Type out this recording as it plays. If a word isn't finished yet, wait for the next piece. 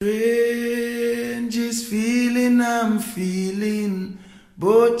I'm feeling.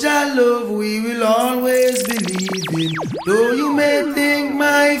 But your love we will always believe in. Though you may think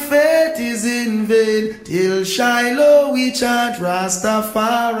my faith is in vain, till Shiloh we chant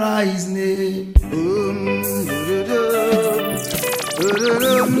Rastafari's name.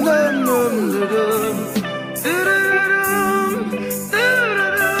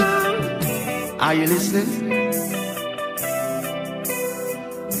 Are you listening?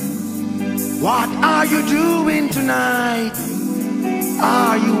 What are you doing tonight?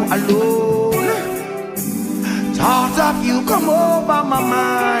 Are you alone? Thought of you come over my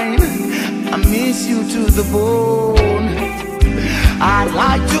mind. I miss you to the bone. I'd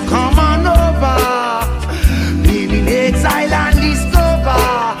like to come on over, live in exile and discover.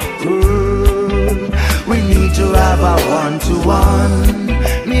 We need to have a one-to-one.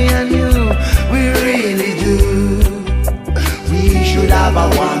 Me and you, we really do. We should have a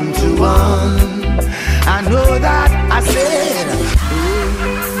one-to-one. I know that I said.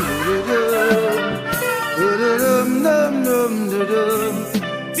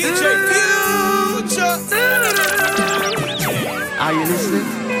 DJ Future. Are you listening?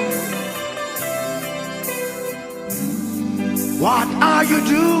 What are you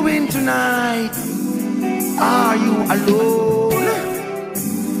doing tonight? Are you alone?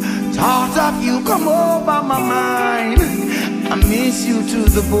 Thought of you come over my mind. I miss you to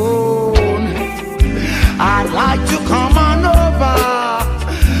the bone. I'd like to come on over,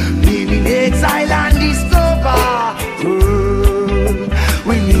 live in exile and discover.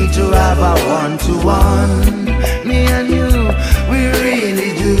 We need to have a one-to-one. Me and you, we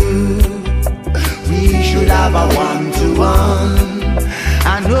really do. We should have a one-to-one.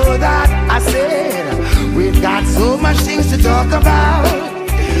 I know that I said we've got so much things to talk about.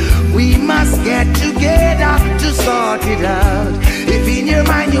 We must get together to sort it out. If in your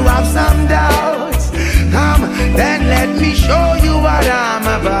mind you have some doubts, come, then let me show you what I'm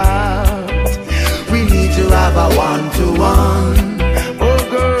about. We need to have a one-to-one. Oh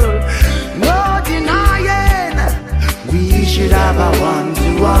girl, no denying. We should have a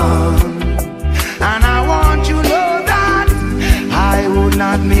one-to-one. And I want you to know that I would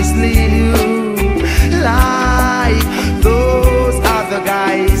not mislead you like those other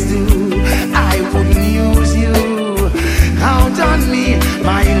guys do. I wouldn't use you. Count on me,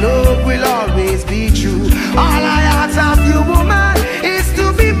 my love will always be true. All I ask of you, woman, is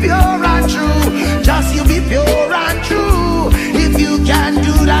to be pure and true. Just you be pure and true. If you can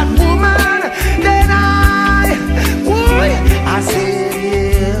do that, woman, then I said,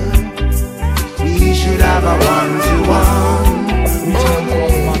 yeah, we should have a one-to-one.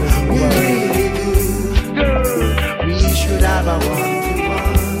 We really do. Girl, we should have a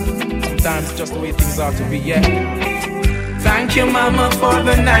one-to-one. Sometimes it's just the way things are to be, yeah. Thank you, mama, for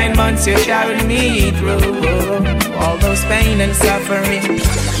the 9 months you carried me through all those pain and suffering.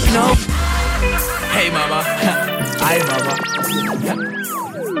 No. Hey, mama. Hi, mama.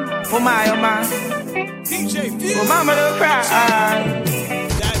 Oh, my. DJ Future. Oh, mama, don't cry.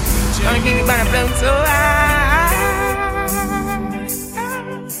 Gonna keep you by the flow so high.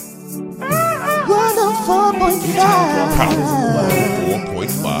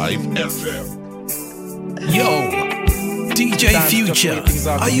 104.5 FM. Yo, DJ Future,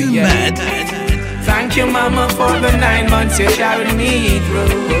 are you mad? Thank you, mama, for the 9 months you carried me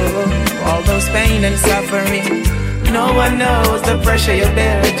through all those pain and suffering. No one knows the pressure you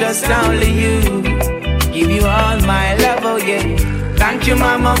bear, just only you. Give you all my love, oh yeah. Thank you,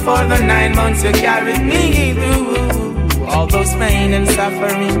 mama, for the 9 months you carried me through all those pain and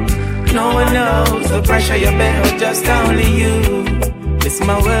suffering. No one knows the pressure you bear, just only you. Listen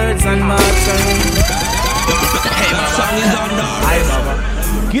my words and my tongue. Hey, mama.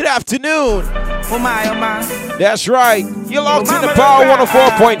 Good afternoon. Oh my. That's right. You're locked in the Power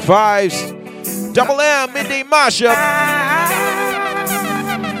 104.5's Double M Midday Mashup.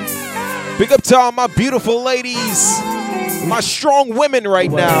 Big up to all my beautiful ladies, my strong women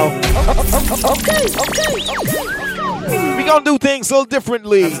right now. Okay. We gonna do things a little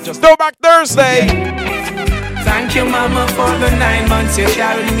differently. Throwback Thursday. Thank you, mama, for the 9 months you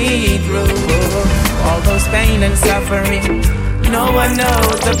carried me through all those pain and suffering. No one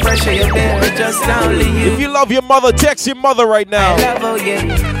knows the pressure you bear, just only you. If you love your mother, text your mother right now. I love, oh yeah.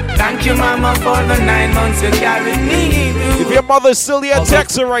 Thank you, mama, for the 9 months you carried me through. If your mother's still here,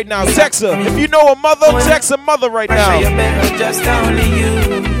 text her right now. Text her. If you know a mother, text her mother right now. You bear, just only you.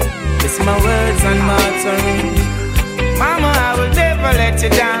 It's my words and my tongue. Mama, I will never let you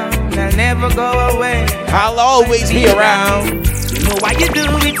down. I'll never go away. I'll always be around. You know why you do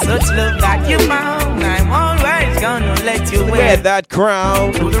it, such love that you found. I'm always gonna let you wear that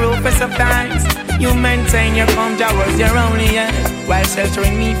crown. Through the roughest of times, you maintain your calm towards your only end, while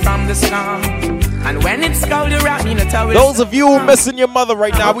sheltering me from the storm. And when it's cold around me, those of you who are missing your mother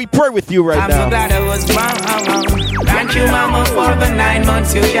right now, we pray with you right now. I'm so glad I was born. Thank you, Mama, for the 9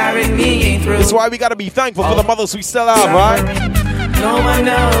 months you carried me through. That's why we gotta be thankful for the mothers we still have, right? No one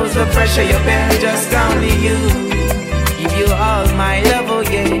knows the pressure you bear, just only you. Give you all my love, oh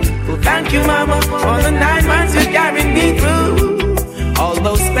yeah. Well, thank you, Mama, for the 9 months you carried me through. All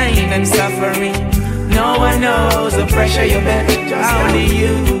those pain and suffering. No one knows the pressure you bear, just only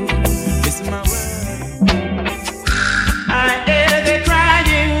you. This is my word. I hear them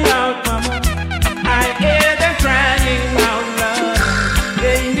crying out, Mama. I hear them crying out loud.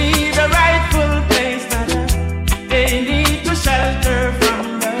 They need a rightful place, Mother. They need to shelter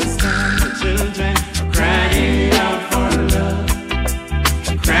from the sun. The children are crying out for love.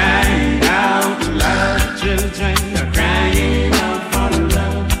 Crying out loud. Children are crying out for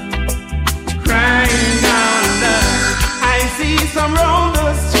love. Crying out loud. I see some round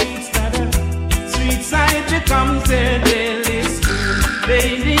the streets, Mother. Street side becomes their daily school.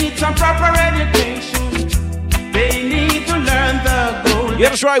 They need some proper education. They need to learn the goal. Yeah,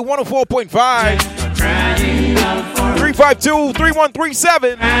 that's right, 104.5.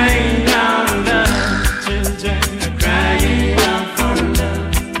 352-3137. Crying out love. Children are crying out for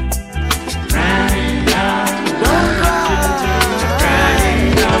love. Crying out love. Don't cry. Children are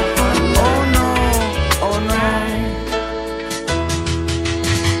crying out for love. Oh no.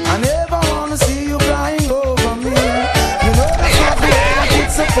 I never wanna see you crying over me. You know that's not the way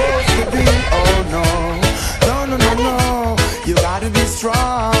it's supposed to be. Oh no. You gotta be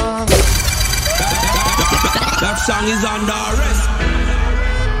strong. That song is under arrest.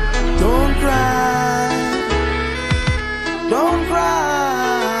 Don't cry. Don't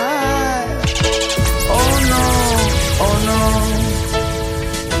cry. Oh no. Oh no.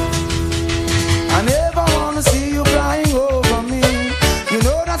 I never wanna see you crying over me. You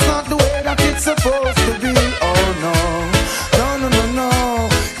know that's not the way that it's supposed to be. Oh no. No.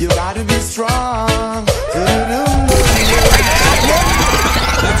 You gotta be strong.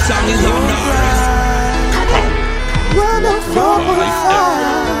 That song is under arrest.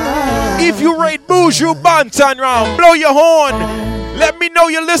 If you rate Buju Banton round, blow your horn. Let me know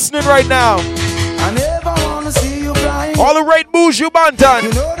you're listening right now. I never wanna see you crying. All the rate Buju Banton.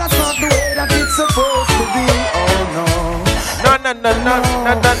 You know that's not the way that it's supposed to be. Oh no.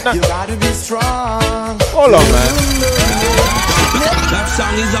 You gotta be strong. Hold on, man. That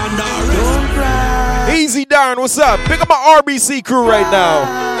song is under arrest. Don't cry. Easy Darren, what's up? Pick up my RBC crew right now.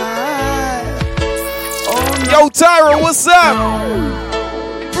 Oh no. Yo, Tyra, what's up?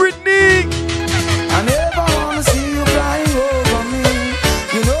 Brittany. I never wanna see you crying over me.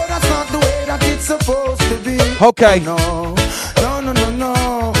 You know that's not the way that it's supposed to be. Okay. No.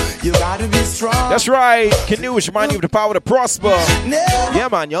 You gotta be strong. That's right. Canoe is reminding you of the power to prosper. Yeah,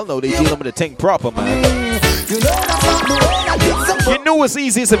 man, y'all know they dealing with the thing proper, man. You know that's not the way that it's supposed to be. You knew it's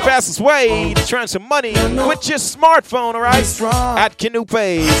easiest and fastest way to transfer money with your smartphone, all right? At Canoe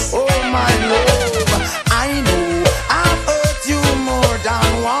Pays. Oh my love, I know I've hurt you more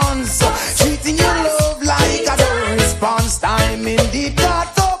than once. Treating your love like a response time indeed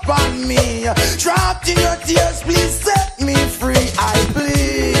got up on me. Trapped in your tears, please set me free. I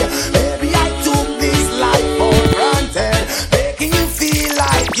plead. Maybe I took this life for granted, making you feel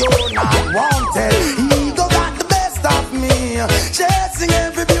like you're not wanted. Ego got the best of me, chasing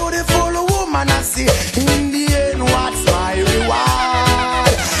every beautiful woman I see. In the end, what's my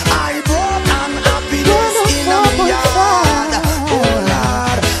reward? I brought unhappiness in my yard. Oh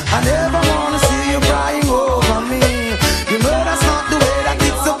Lord, I never wanna see you crying over me. You know that's not the way that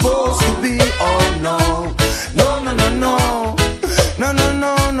it's supposed to be. Oh no, no.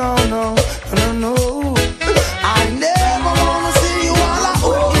 I never wanna see you all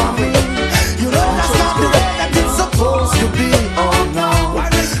over me. You know that's not the way that it's supposed to be. Oh no.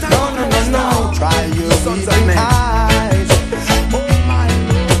 Try your weeping eyes. Oh my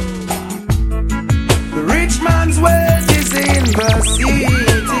Lord. The rich man's wealth is in the city.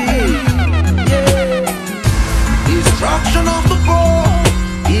 Yeah. Destruction of the poor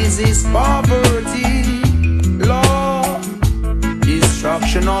is his poverty. Lord,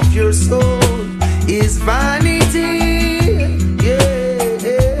 destruction of your soul is vanity. Do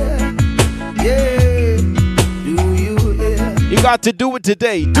you hear? You got to do it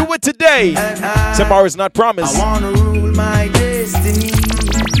today. Do it today. Tomorrow's not promised. I wanna rule my destiny.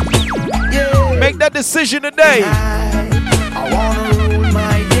 Make that decision today. I wanna rule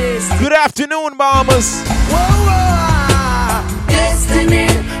my destiny. Good afternoon, mamas. Whoa, destiny.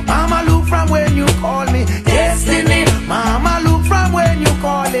 Mama, look from when you call me. Destiny.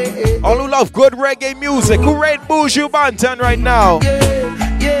 All who love good reggae music, who rate Buju Banton right now?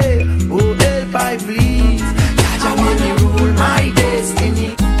 Yeah, oh help I please. Jah make me rule my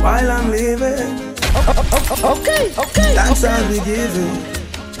destiny while I'm living. Okay. Thanks I'll be giving.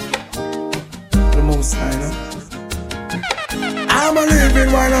 The most high, no? I'm a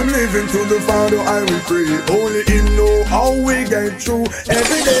living while I'm living to the Father I will pray. Only Him know how we get through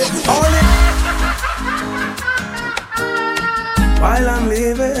every day. Only while I'm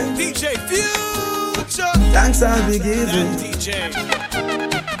living. DJ Future. Thanks I'll be giving. DJ.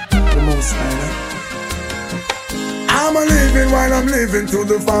 The most high, no? I'm a living while I'm living to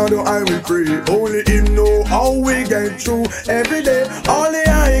the Father I will pray. Only Him know how we get through every day. Only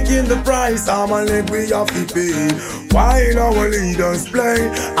I give the price, I'm a leg we have to pay. While our leaders play,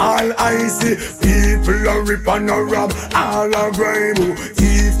 all I see people are rip and a rob, all are grime.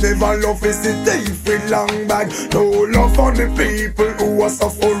 Thief never love is the thief with long bag. No love for the people who are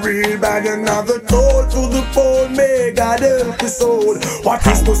suffer real bad. Another toll to the poor, may God help his soul. What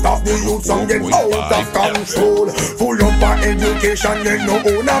is to stop the youth from get out of control? Full up our education, they no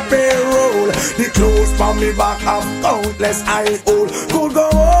own a payroll. The clothes from me back have countless I hold. Could go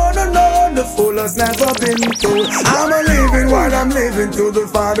on and on, the fool has never been told. I'm a living while I'm living to the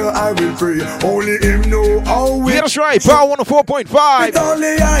Father I will pray. Only Him know how we. Yeah, that's right. Power 104.5.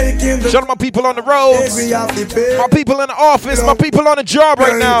 Only I can the Shout out my people on the roads, my people in the office, my people on the job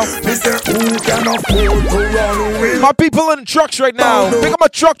right now, Mr. Who can afford to run away? my people in the trucks right now. Pick up my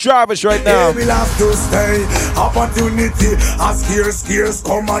truck drivers right now. We'll have to stay. Opportunity, a scarce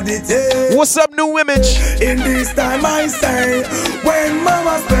commodity. What's up, New Image? In this time I say, when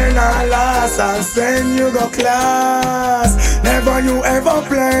mama spend her last and send you go class, never you ever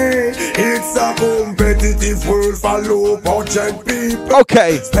play. It's a competitive world for low budget people.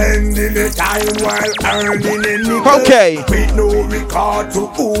 Okay. Spending the time while earning a nickel. Okay. With no regard to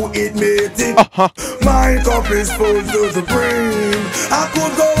who it made it. My cup is full to the brim. I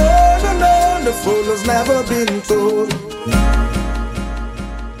could go on and on. The fool has never been told.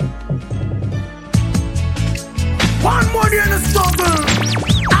 One more day in the struggle.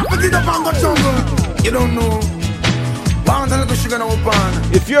 I forget up on the jungle. You don't know.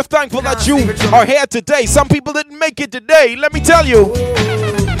 If you're thankful that you are here today, some people didn't make it today. Let me tell you.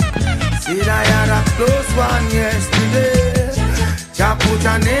 See, I had a close one yesterday. Jah put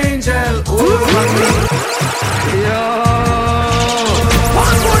an angel over me.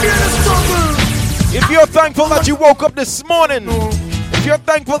 One more day in the struggle. If you're thankful that you woke up this morning, if you're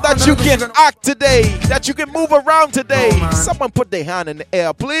thankful that you can act today, that you can move around today, someone put their hand in the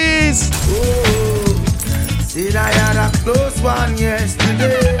air, please. Said I had a close one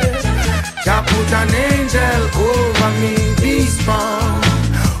yesterday. Jah put an angel over me. Be strong.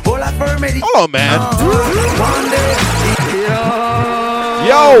 All I for me. Hold on, man. One day.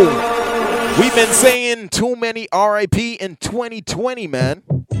 Yo, we've been saying too many RIP in 2020, man.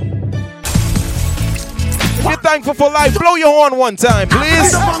 If you're thankful for life, blow your horn one time,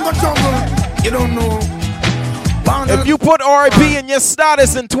 please. You don't know. If you put RIP in your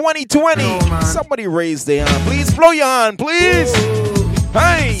status in 2020, somebody raise their hand. Please blow your hand, please.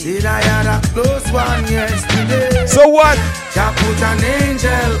 Hey. Said I had a close one yesterday. So what? Jah put an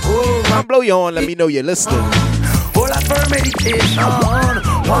angel over. Come blow your horn, let me know you're listening. All up for meditation.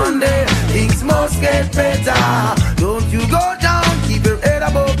 One day things must get better. Don't you go down, keep your head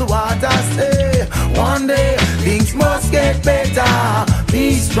above the water. Stay. One day things must get better.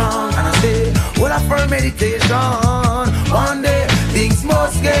 Be strong, and I say, all up for meditation. One day things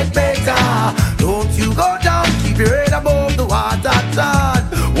must get better. Don't you go down, keep your head above the water.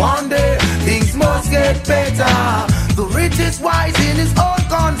 One day things must get better. The rich is wise in his own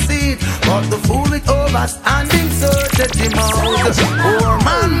conceit, but the fool with overstanding searcheth him out. Poor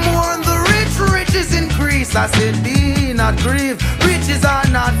man mourn, the riches increase. I said, be not grieved, riches are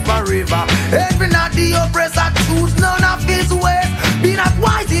not forever. Envy not the oppressor, choose none of his ways. Be not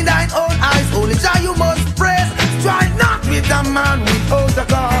wise in thine own eyes, only Jah you must praise. Strive not with a man without a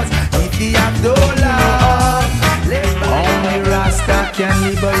cause. If he have no love, only Rasta can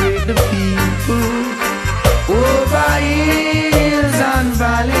liberate the people. Over hills and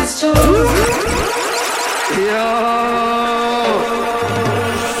valleys too. Yo.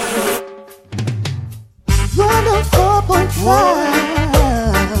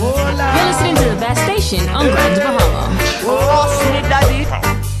 104.5. You're listening to the best station on Grand Bahama. Oh, sweet daddy.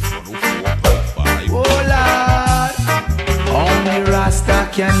 104.5. Oh, Lord. Only Rasta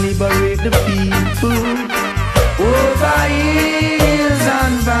can liberate the people. Over hills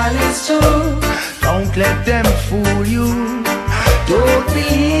and valleys too. Don't let them fool you. Don't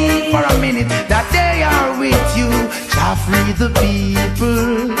believe for a minute that they are with you. Jah free the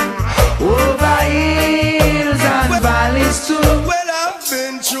people.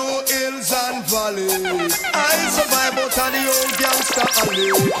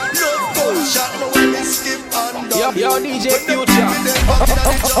 Yo, DJ Future.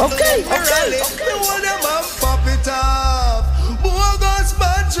 Okay. The one them up, pop it off. Bogus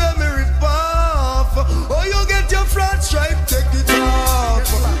bad me rip off. Oh, you get your front stripe, take it off.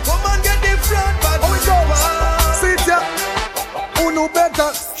 Come and get the front bad. Oh, it goes. Sit ya. Uno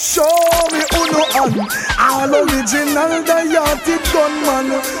better show me uno on. All original diatic gunman.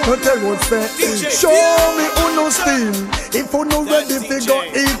 Tell what's fair. Show me uno steam. If uno ready to go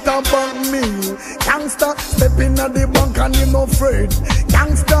eat a bank meal. Gangsta step in at the bank and you no afraid.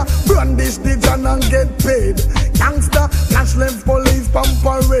 Gangsta brandish the gun and get paid. Gangsta flash left police pump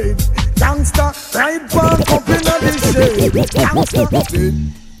parade. Gangsta ride park up in the shade. Gangsta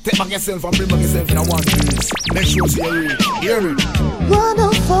take back yourself and bring back yourself in a one piece. Make sure you read. Hear me.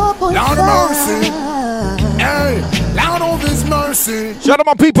 104.5. Lord of mercy. Hey, Lord of His mercy. Shout out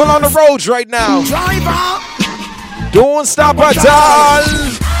my people on the roads right now. Driver. Don't stop at all.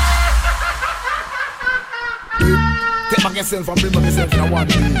 Take back yourself and bring back yourself in a one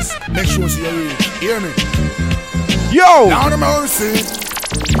piece. Make sure you read. Hear me. Yo. Lord of mercy.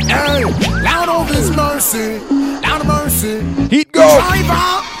 Hey, Lord of His mercy. Lord of mercy. Heat go.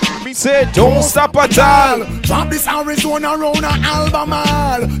 Driver. Me said don't stop at all. Drop this Arizona round an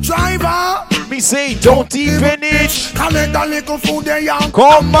Albemarle. Driver. Me say don't even itch. Collect a little food there and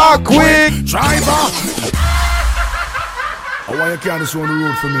come back quick. Driver. I want you to carry this on the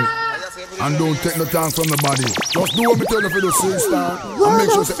road for me. And don't take no time from nobody. Just do what me tell you for the sister. And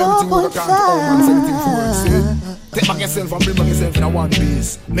make sure that everything work out. Oh man, everything for work. See? Take back yourself and bring back yourself in a one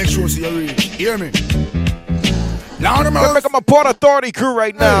piece. Make sure you read. Hear me. Lord of mercy. I'm a Port Authority crew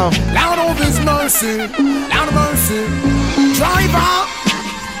right now. Lord of His mercy. Lord of mercy. Driver.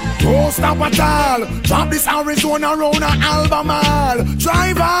 Don't stop at all. Drop this Arizona round an Albemarle.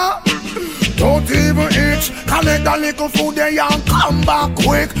 Driver. Don't even itch. Collect a little food there and come back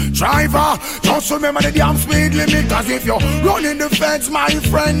quick. Driver, just remember the damn speed limit. Cause if you're running the fence, my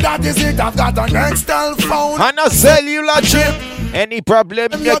friend, that is it. I've got an Nextel phone and a cellular chip. Any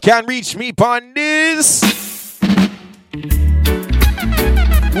problem, you can reach me on this.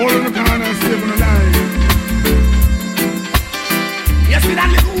 Hold on the corner and stay on the line. You see that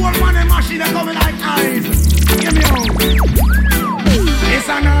little old man and machine that coming like eyes. Hear me out. It's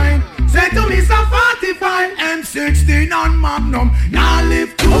a 9. Say to me, so 45 M16 on Magnum. Now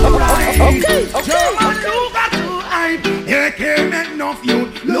live too right. German Luger too hype. AK make enough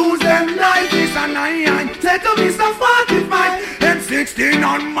youth lose them life. It's a 9. Say to me, so 45 M16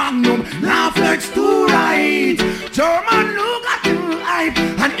 on Magnum. Now flex too right. German Luger too hype.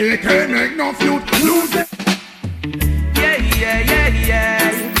 And AK make enough youth lose them. Yeah.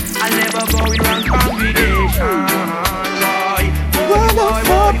 I'll never go in wrong congregation.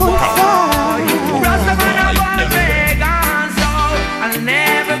 I'll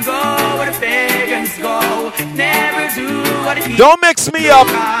never go where the pagans go. Never do what it is. Don't mix me up.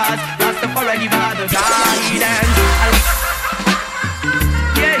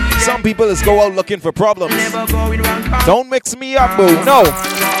 Some people just go out looking for problems. Don't mix me up, boo. No.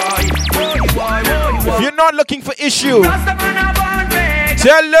 If you're not looking for issues,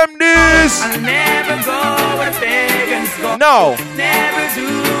 tell them this. I'll never go where the pagans go. No. Never do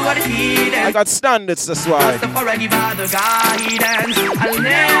what the heathens. I got standards, that's why. I'll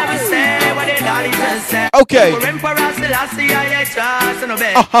never say what the daddy just said. Okay. Emperor Selassie, I trust no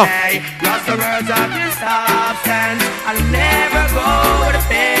better. Lost the words of your substance. I'll never go where the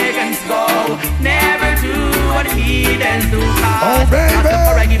pagans go. Never do what the heathens do. Oh, baby.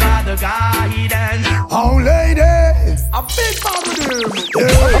 Oh, lady. A big man with him.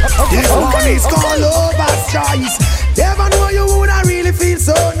 This one is called Lover's Choice. Never know you woulda really feel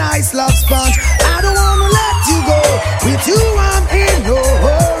so nice, love sponge. I don't wanna let you go. With you I'm in no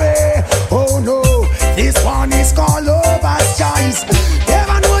hurry. Oh no, this one is called Lover's Choice.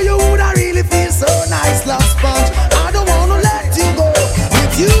 Never know you woulda really feel so nice, love sponge. I don't wanna let you go.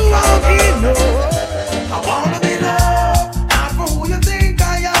 With you I'm in no hurry. I wanna be loved, not for who you think I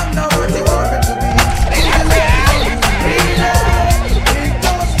am, not what you want me to be.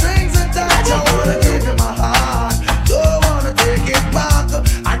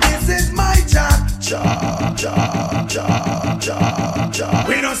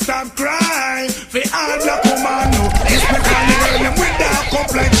 We don't stop crying for all black woman. It's because you girl them with that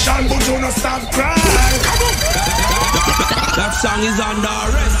complexion, but you don't stop crying. That song is under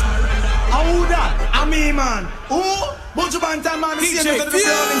arrest. Who that? I mean, man. Who? Bunch of bantam man, we see them to the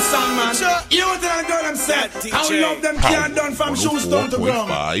building song, man. You know what that girl them said? I love them can't done from shoes down to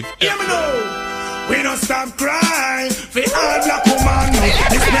ground. Hear me now. We don't stop crying for all black woman.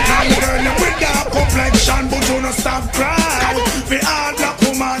 It's because the girl them with that complexion, but you don't stop crying for all black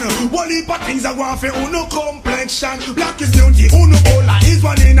woman. One heap of things I want for uno complexion. Black is beauty, uno color is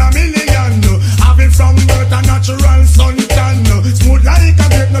 1 in a million. Having from birth a natural suntan. Smooth like a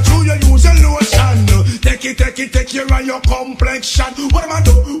grape, not true you use your lotion. Take care of your complexion. What am I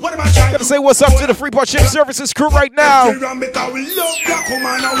do? What am I trying? Gotta say what's up to the Freeport Ship Services crew right now. Because we love black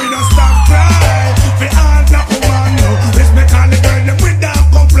woman and we don't stop cry. For all black woman, respect all the girl them with that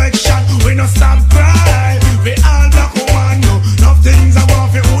complexion. We don't stop cry. For all black woman, enough things I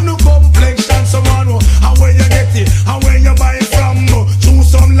want for uno complexion. Someone how where you get it, how where you buy it from.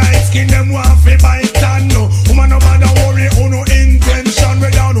 Choose some light skin them want for buy it and woman no bother worry, uno intention. We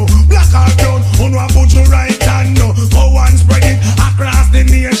down black or brown, uno put you right hand. Go and spread it across the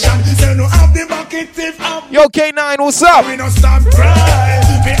nation. Say no have the bucket if Yo, K9, what's up? we don't stop crying.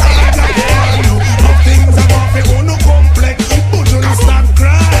 We all black woman, enough things I want for uno complex. But you don't stop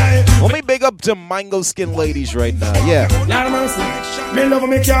crying. Let me big up to mango skin ladies right now. Yeah. Me love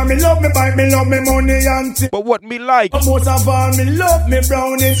me car, me love me bike, me love me money and things. But what me like? Most of all, me love me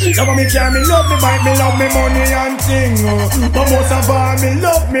brownie. Love me car, me love me bike, me love me money and thing. But most of all, me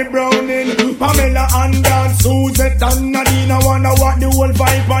love me brownie. Pamela and Dan, Suzette and Nadine, I wonder what the whole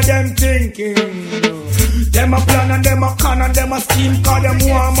vibe of them thinking. Them a plan and them a con and them a scheme, cause them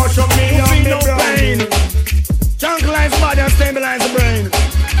want much of me and me brownie. Tranquilize body and stabilize the brain.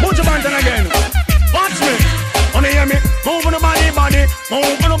 Put your bands on again. Watch me. Wanna hear me? Move on the body, body.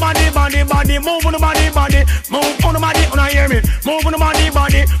 Move on the body, body, body. Move on the body, body. Move on the body. Wanna hear me? Move on the body,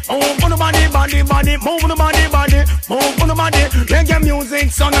 body. Move on the body, body, body. Move on the body, body. Move on the body. Reggae music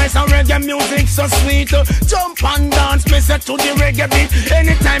so nice and reggae music so sweet. Jump and dance, me set to the reggae beat.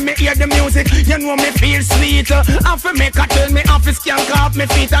 Anytime me hear the music, you know me feel sweet. Have to make a tell me, have to skank off me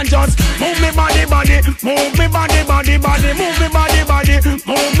feet and just move me body, body. Move me body, body, body. Move me body, body.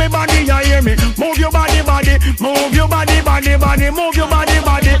 Move me body, you hear me? Move your body, body. Move your body, body, body. Move your body,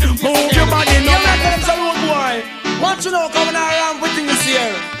 body. Move your body. No matter them road boy. Want you know coming around with things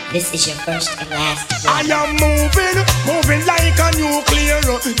here. This is your first and last. I am moving like a nuclear.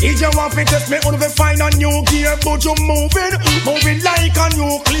 If you want to test me, only find a new gear. But you moving like a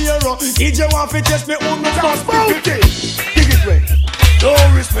nuclear. If you want to test me, only just bout it. Dig it way. No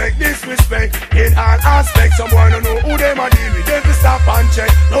respect, disrespect in all aspects. Someone don't know who they might deal with. Them to stop and check.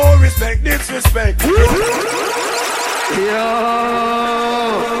 No respect, disrespect. Yo.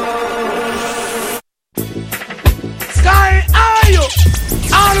 Sky, are you?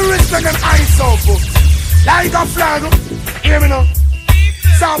 All the respect and ice up. Like a flag. Hear me now.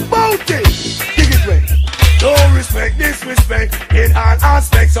 It's about it. Dig it way. No respect, disrespect in all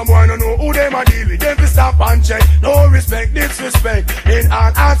aspects. Someone don't know who they might deal with. Them to stop and check. No respect, disrespect in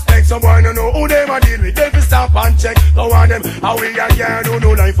all aspects. Someone don't know who they might deal with. Them to stop and check. Go on them. How we a girl do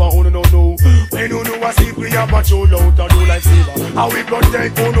no life for who no know. When you know a sleep, we have patrol out and do like saver. How we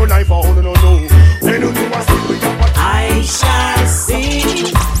protect who no life for who no know. When you know a sleep, we have patrol. I shall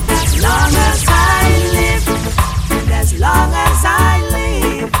sing as long as I live. And as long as I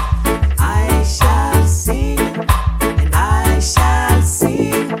live, I shall sing. And I shall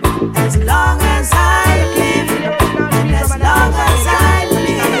sing as long as I live. And as long as I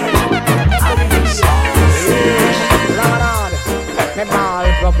live, I shall sing. Me ball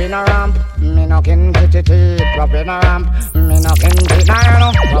up in a ramp, me knocking teeth, up in a ramp, me knocking teeth,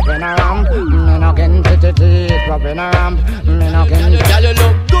 up in a ramp, me knocking teeth, up in a ramp, me knocking. Girl, you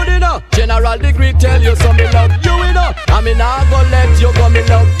look good enough. General degree tell you so me love you enough. I mean I go let you go, me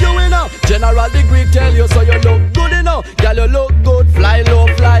love you enough. General degree tell you so you look good enough. Girl, you look good, fly low,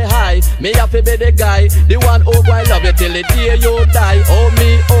 fly high. Me have to be the guy, the one who I love you till the day you die. Oh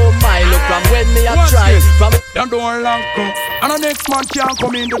me, oh my, look from when me a try. From them door lock up, and the next man can't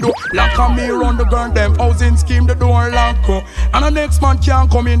come in the door. Lock on me round the girl, them housing scheme, the door lock up. And the next man can't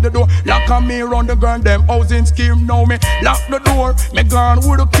come in the door. Lock on me round the girl, them housing scheme. Now me lock the door, me gone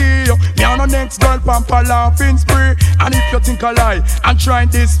with the key. Me and the next girl pamper laughing spree. And if you think I lie and try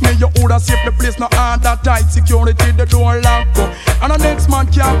this me, you woulda save the place, no hard that tight. Security, the door lock up. And the next man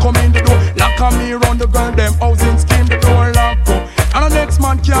can't come in the door. Lock on me round the girl, them housing scheme, the door lock up. And the next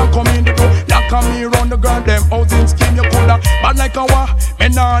man can't come in the door. Lock on me round the girl, them housing scheme. You coulda bad like a wa. Me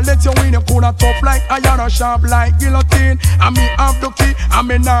nah let you win. You coulda tough like iron or sharp like guillotine. And me have the key. And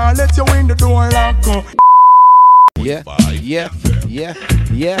me nah let you win the door lock up. Yeah, yeah, yeah,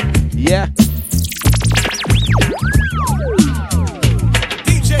 yeah, yeah.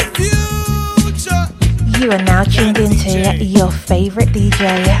 DJ Future. You are now tuned into your favorite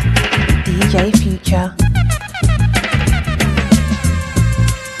DJ, DJ Future.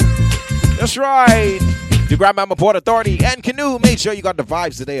 That's right. The Grandmama Port Authority and Canoe. Make sure you got the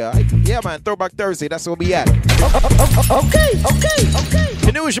vibes today, all right? Yeah, man. Throwback Thursday. That's where we at. Okay.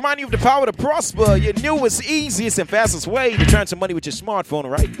 Canoes remind you of the power to prosper. Your newest, easiest, and fastest way to turn some money with your smartphone,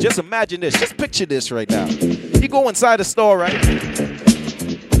 right? Just imagine this. Just picture this right now. You go inside the store, right?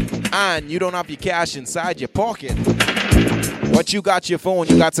 And you don't have your cash inside your pocket. But you got your phone,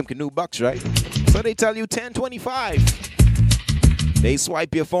 you got some Canoe bucks, right? So they tell you 10.25. They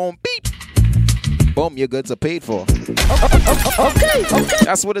swipe your phone, beep. Boom, your goods are paid for. Okay.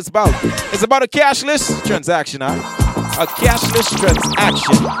 That's what it's about. It's about a cashless transaction, huh? A cashless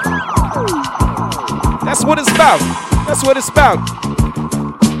transaction. That's what it's about. That's what it's about.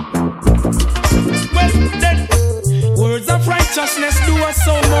 Well, then, words of righteousness do us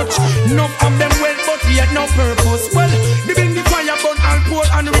so much. Enough of them well, but yet no purpose. Well, the bring the fire burn all poor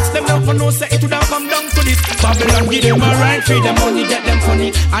and rich. Them don't know say it would have come down to this. Babylon give them a right, free them money, get them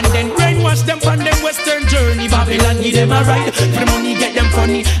funny, and then brainwash them from them western journey. Babylon give them a right, free money, get them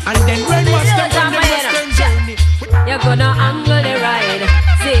funny, and then brainwash them from them western journey. You're gonna angle the ride.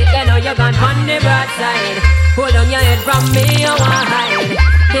 See, you know you're gone on the broadside. Hold on your head from me, you want hide.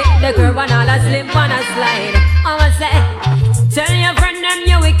 Hit the curve and all a slip and a slide. I'ma say, tell your friend them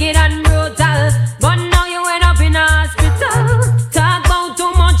you wicked and brutal, but now you end up in a hospital. Talk about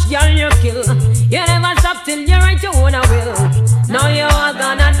too much, girl, you kill. You never stop till you write your own will. Now you all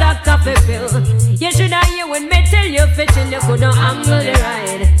gonna doctor for pill. You should have you when me tell you fishing, you couldn't angle the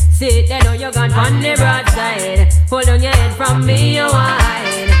ride. See, they know you gone on the broadside. Hold on your head from me, you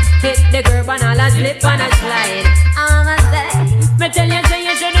hide. Hit the curb and all a slip and a slide. I'ma say, me tell you say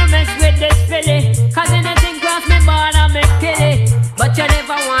you shouldn't mess with this filly, cause anything cross me border me kill it. But you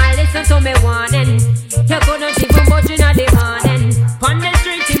never want listen to me warning. You couldn't even budge in the morning. Pon the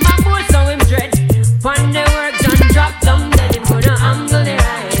street in my boat so him dread. Pon the work done drop down dead. Him couldn't angle the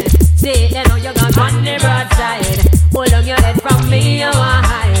ride. See, they know you got on the broadside. Hold on your head from me, you want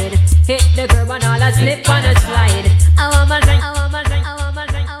hide. Hit the curb and all a slip and a slide. I want my drink, I want my drink, I want my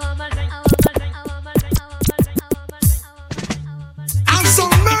drink, I want my drink, I want my drink, I want my drink, I want my drink, I want my drink, I want my drink. Have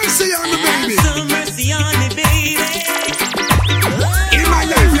some mercy on the baby. Have some mercy on the baby. In my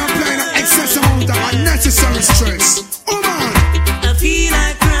life, you're applying an excess amount of unnecessary stress. Oh man, I feel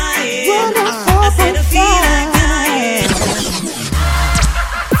like crying. I said I feel like dying.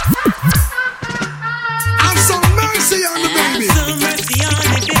 have some mercy on the baby. Have some mercy on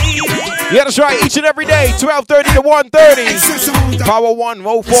the baby. Yeah, that's right. Each and every day, 12:30 to 1:30. Power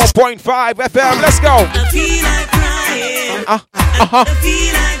 104.5 FM. Let's go. I feel like crying. I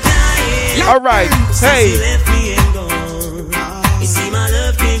feel like dying. All right. Hey. You left me and gone. You see my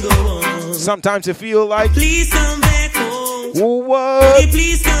love can go on. Sometimes you feel like. Please come back home. What? Baby,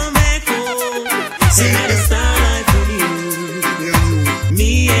 please come back home. Say that it's starlight for you.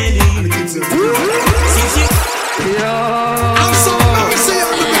 Me and you. Since you. Have some mercy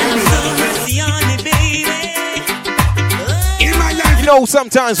on the baby. Mercy on the baby. In my life, You know,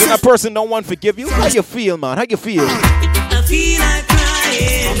 sometimes when a person don't want to forgive you, how you feel, man? How you feel? I feel like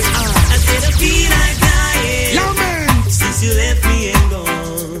crying. I said I feel like dying. young man. Since you left me and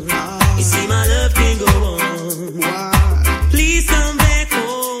gone, you see my love can go on. Please come back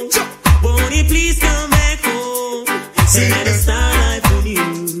home. Won't you please come back home? Say that it's starlight for you.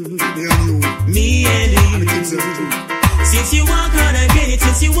 Me and you. Since you walk on again,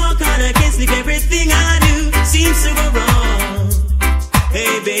 since you walk on again, sleep everything I do seems to go wrong.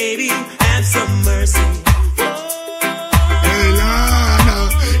 Hey baby, have some mercy. Hey Lana,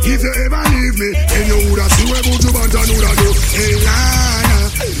 if you ever leave me, then you woulda see where Buju Banton woulda do. Hey Lana,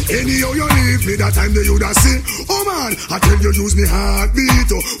 anyhow you leave me, that time they woulda see. Oh man, I tell you use me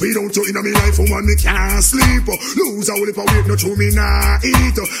heartbeat. Without you in my life, woman me can't sleep. Lose a whole heap of weight, no true me nah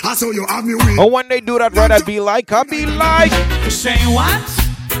eat. I saw you have me weak. Oh, when they do that, right, I'd be like, Say what?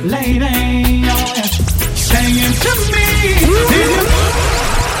 Lady, saying to me.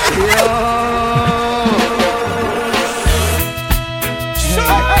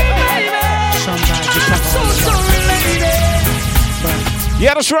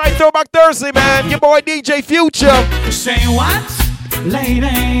 Yeah, that's right. Throwback Thursday, man. Your boy DJ Future. Say what?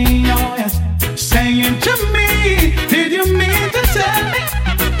 Lady, saying to me. Did you mean to tell me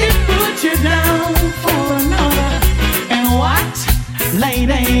it put you down for another? And what?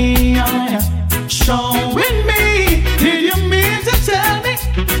 Lady, showing me. Did you mean to tell me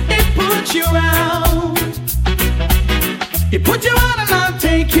it put you out? It put you out and I'll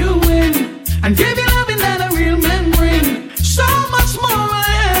take you in and give you loving that a real man bring. So much more I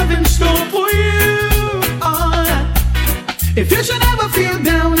have in store for you. If you should ever feel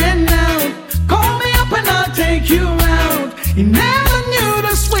down and out, call me up and I'll take you out. You never knew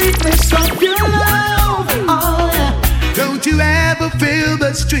the sweetness of your love. Don't you ever feel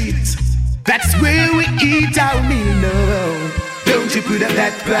the streets? That's where we eat our meal. No. Don't Don't you put up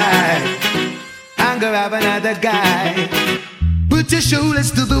that pride and go have another guy. Put your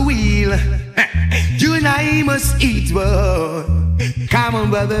shoulders to the wheel. You and I must eat, boy. Come on,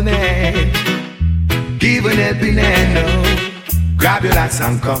 brother man. Give an helping hand, no. Grab your lads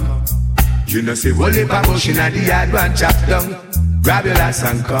and come. You know, say, hold up a bush in the yard, one chop down. Grab your lads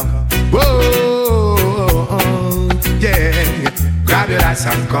and come. Whoa, yeah. Grab your lads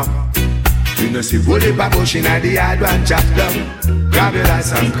and come. You know, see, hold up a bush in the yard, one chop down. Grab your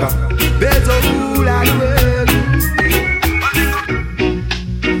lads and come. There's a rule at work.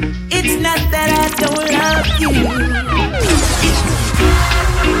 It's not that I don't love you.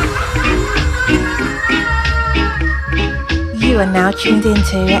 You are now tuned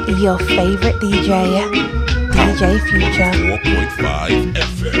into your favorite DJ, DJ Future. 4.5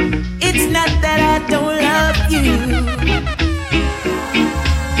 FM. It's not that I don't love you.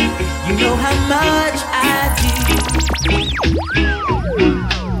 You know how much I do.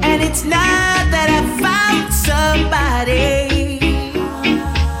 And it's not that I found somebody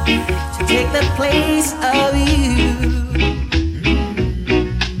to take the place of you.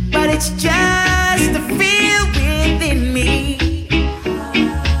 But it's just the feel within me.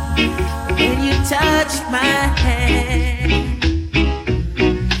 Touch my hand,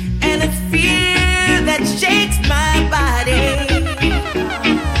 and a fear that shakes my body.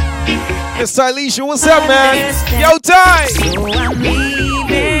 It's Tylisha, what's up, man? Yo, Ty! So I'm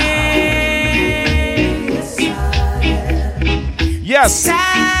leaving. Yes.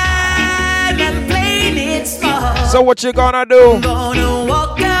 Time and playing it small. So what you gonna do? I'm gonna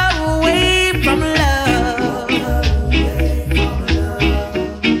walk away from love.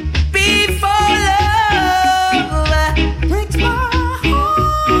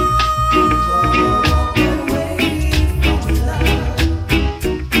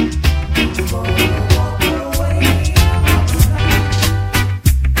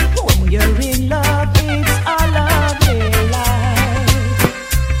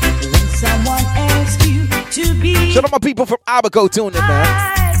 Shout out my people from Abaco tuning in,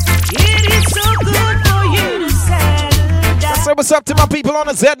 man. It is so good for you to settle down. Say what's up to my people on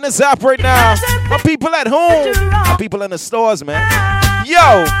the Z and the Zap right now. My people at home. My people in the stores, man.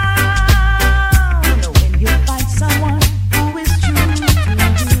 Yo! When you find someone who is true to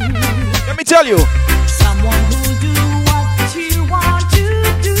you. Let me tell you. Someone who do what you want to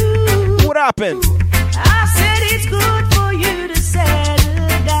do. What happened? I said it's good for you to settle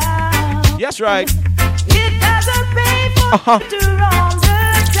down. Yes, right. It doesn't pay for you to wrong the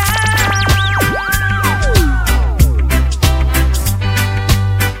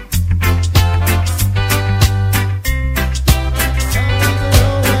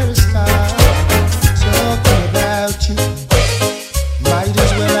Talking about you, might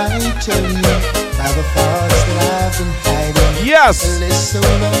as well I tell you by the thoughts that I've been hiding. Yes. So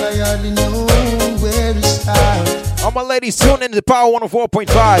long I hardly know where to start. All my ladies, tune in to Power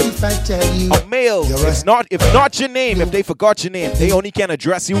 104.5. If I tell you, a male, if not your name, if they forgot your name, they only can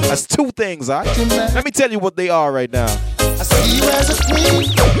address you as two things, all right? Let me tell you what they are right now. I see you as a queen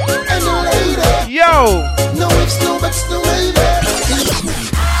and a lady. Yo! No ifs, no buts, no maybe.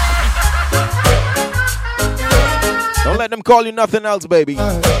 Don't let them call you nothing else, baby.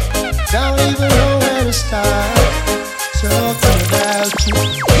 Don't even know where to start. Talking about you,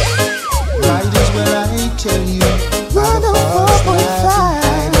 might as well I tell you.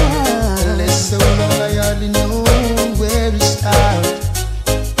 So long I hardly know where to start.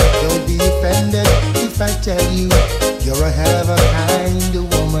 Don't be offended if I tell you you're a hell of a kind of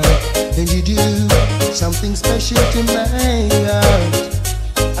woman. Then you do something special to my heart.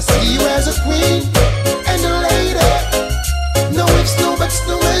 I see you as a queen and a lady. No ifs, no buts,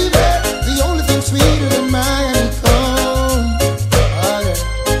 no maybe. The only thing sweeter than my honeycomb.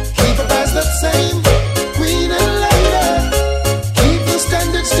 Keep up as that same queen and lady. Keep the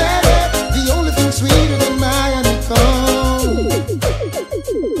standard steady. Sweeter than my honeycomb.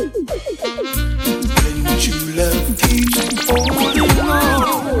 When true love keeps holding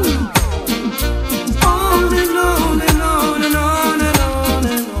on, holding on and on and on and on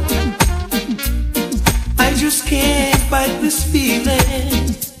and on. I just can't fight this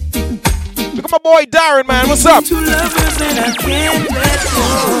feeling. Look at my boy Darren, man. What's up? Two lovers and I can't let go.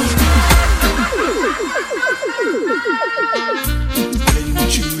 When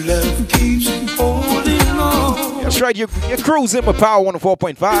true love keeps holding on. That's right, you're cruising with Power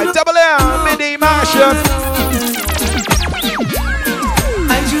 104.5. Double M, Midday Martian.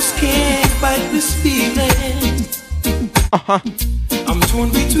 I just can't fight this feeling. I'm torn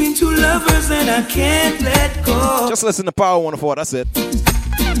between two lovers and I can't let go. Just listen to Power 104, that's it.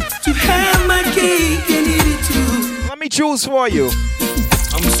 To have my cake and eat it too. Let me choose for you.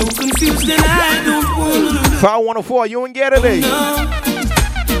 I'm so confused and I don't want to. Power 104, you ain't get it, eh? No,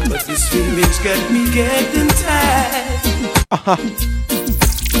 but this feeling's got me getting tired.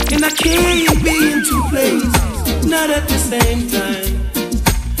 And I can't be in two places, not at the same time.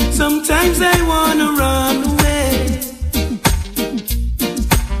 Sometimes I wanna run away.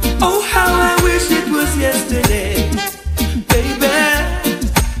 Oh, how I wish it was yesterday, baby.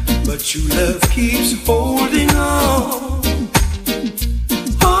 But your love keeps holding on.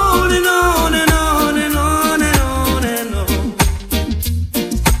 Holding on and on and on and on and on.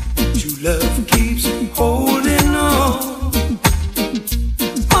 Your love keeps holding on.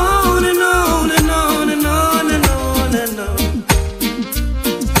 On and on and on and on and on and on.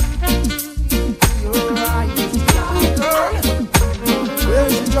 You're right, girl.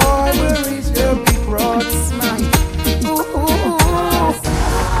 Where's your joy? Where is your big broad smile? Ooh.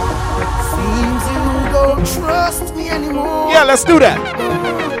 Seems you don't trust me anymore. Yeah, let's do that.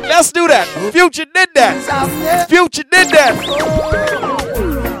 Let's do that. Future did that. Future did that.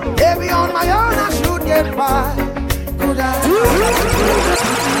 Maybe on my own I should get by. Could I?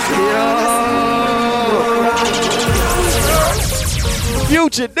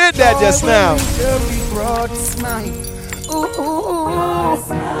 Future did that just now.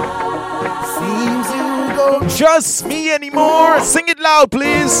 Seems you don't trust me anymore. Sing it loud,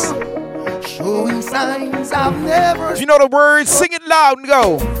 please. Showing signs I've never. If you know the words, sing it loud and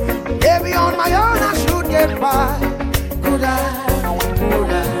go. Maybe on my own I should get by. Could I?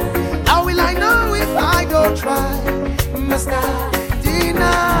 How will I know if I don't try? Must I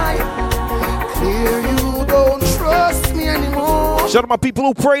deny? Clear you don't trust me anymore. Shout out my people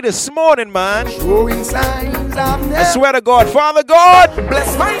who pray this morning, man. Showing signs I've never. I swear to God, Father God.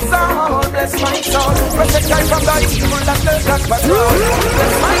 Bless my soul, bless my soul. Protect me from the evil that lurks at patrol.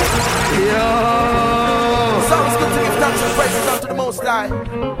 Bless my soul. Sounds good to give thanks and praises unto the Most High.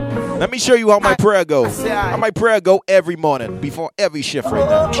 Let me show you how my prayer goes. How my prayer go every morning before every shift right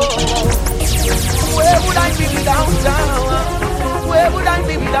now. Where would I be without town? Where would I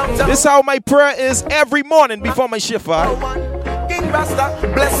be without town? This is how my prayer is every morning before my shift, right? King Rasta,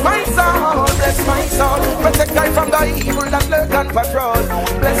 bless my soul, bless my soul. Protect me from the evil that lurk and patrol.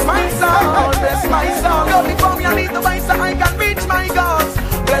 Bless my soul, bless my soul. Go before me, I need the way so I can reach my goals.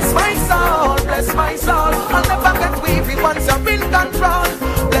 Bless my soul, bless my soul. I'll never get weary once I'm in control.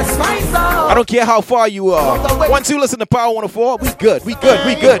 Bless my soul. I don't care how far you are. Once you listen to Power 104, we good, we good,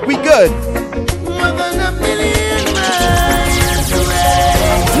 we good, we good. More than a million miles away.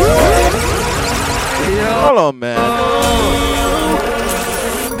 Hold on, man.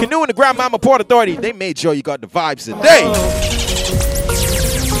 Canoe and the Grandmama Port Authority, they made sure you got the vibes today.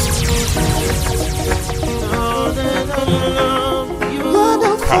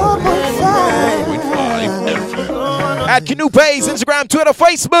 At Canoe Page, Instagram, Twitter,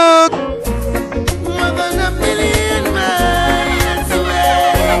 Facebook. More than a million miles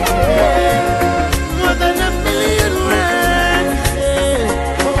away. More than a million miles away.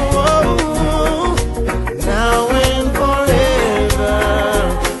 Oh, now and forever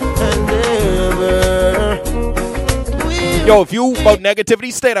and ever. Yo, if you about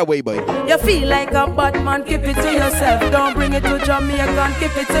negativity, stay that way, buddy. You feel like a bad man, keep it to yourself. Don't bring it to Jamaica,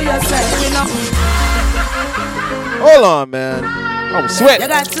 keep it to yourself. You know. Hold on, man. I'm sweating. You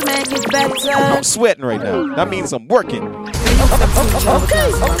got to make it better. I'm sweating right now. That means I'm working.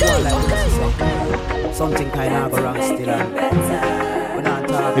 Okay. Something kind of wrong still.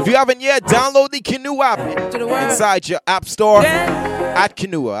 If you haven't yet, download the Canoe app inside your app store at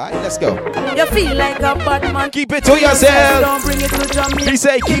Canoe. All right, let's go. You feel like a bad man. Keep it to yourself. Don't bring it to Jamaica. He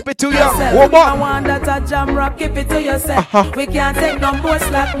say keep it to yourself. One more. I want that a jam rock. Keep it to yourself. We can't take no more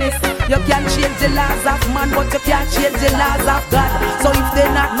slackness. You can change the laws of man, but you can't change the laws of God. So if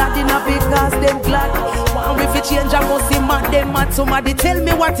they're not enough because they're glad. One if you change, I must see mad. Them mad. Somebody tell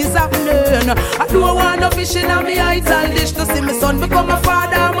me what is happening. I don't want no fish in my eyes. I'll dish to see my son become a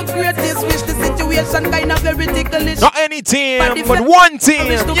father. I'm a greatest wish. The situation kind of very ticklish. Not any team, but one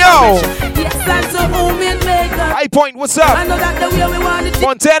team. Yo. Yes, that's a woman maker. High Point, what's up? I know that the way we want it.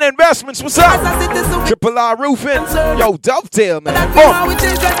 Montana Investments, what's up? Triple R Roofing. Yo, Dovetail, man. Boom. If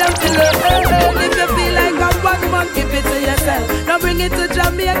you feel like a bad man, keep it to yourself. Now bring it to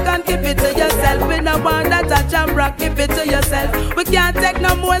Jamaica, keep it to yourself. We no want that a jam rock, keep it to yourself. We can't take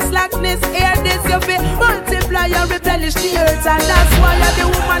no more slackness. Hear this, you feel multiply and replenish the earth. And that's why the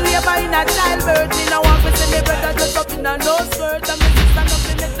woman labor in a childbirth. You know, want to celebrate that just up in a no skirt. And me sister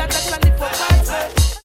nothing make that actually for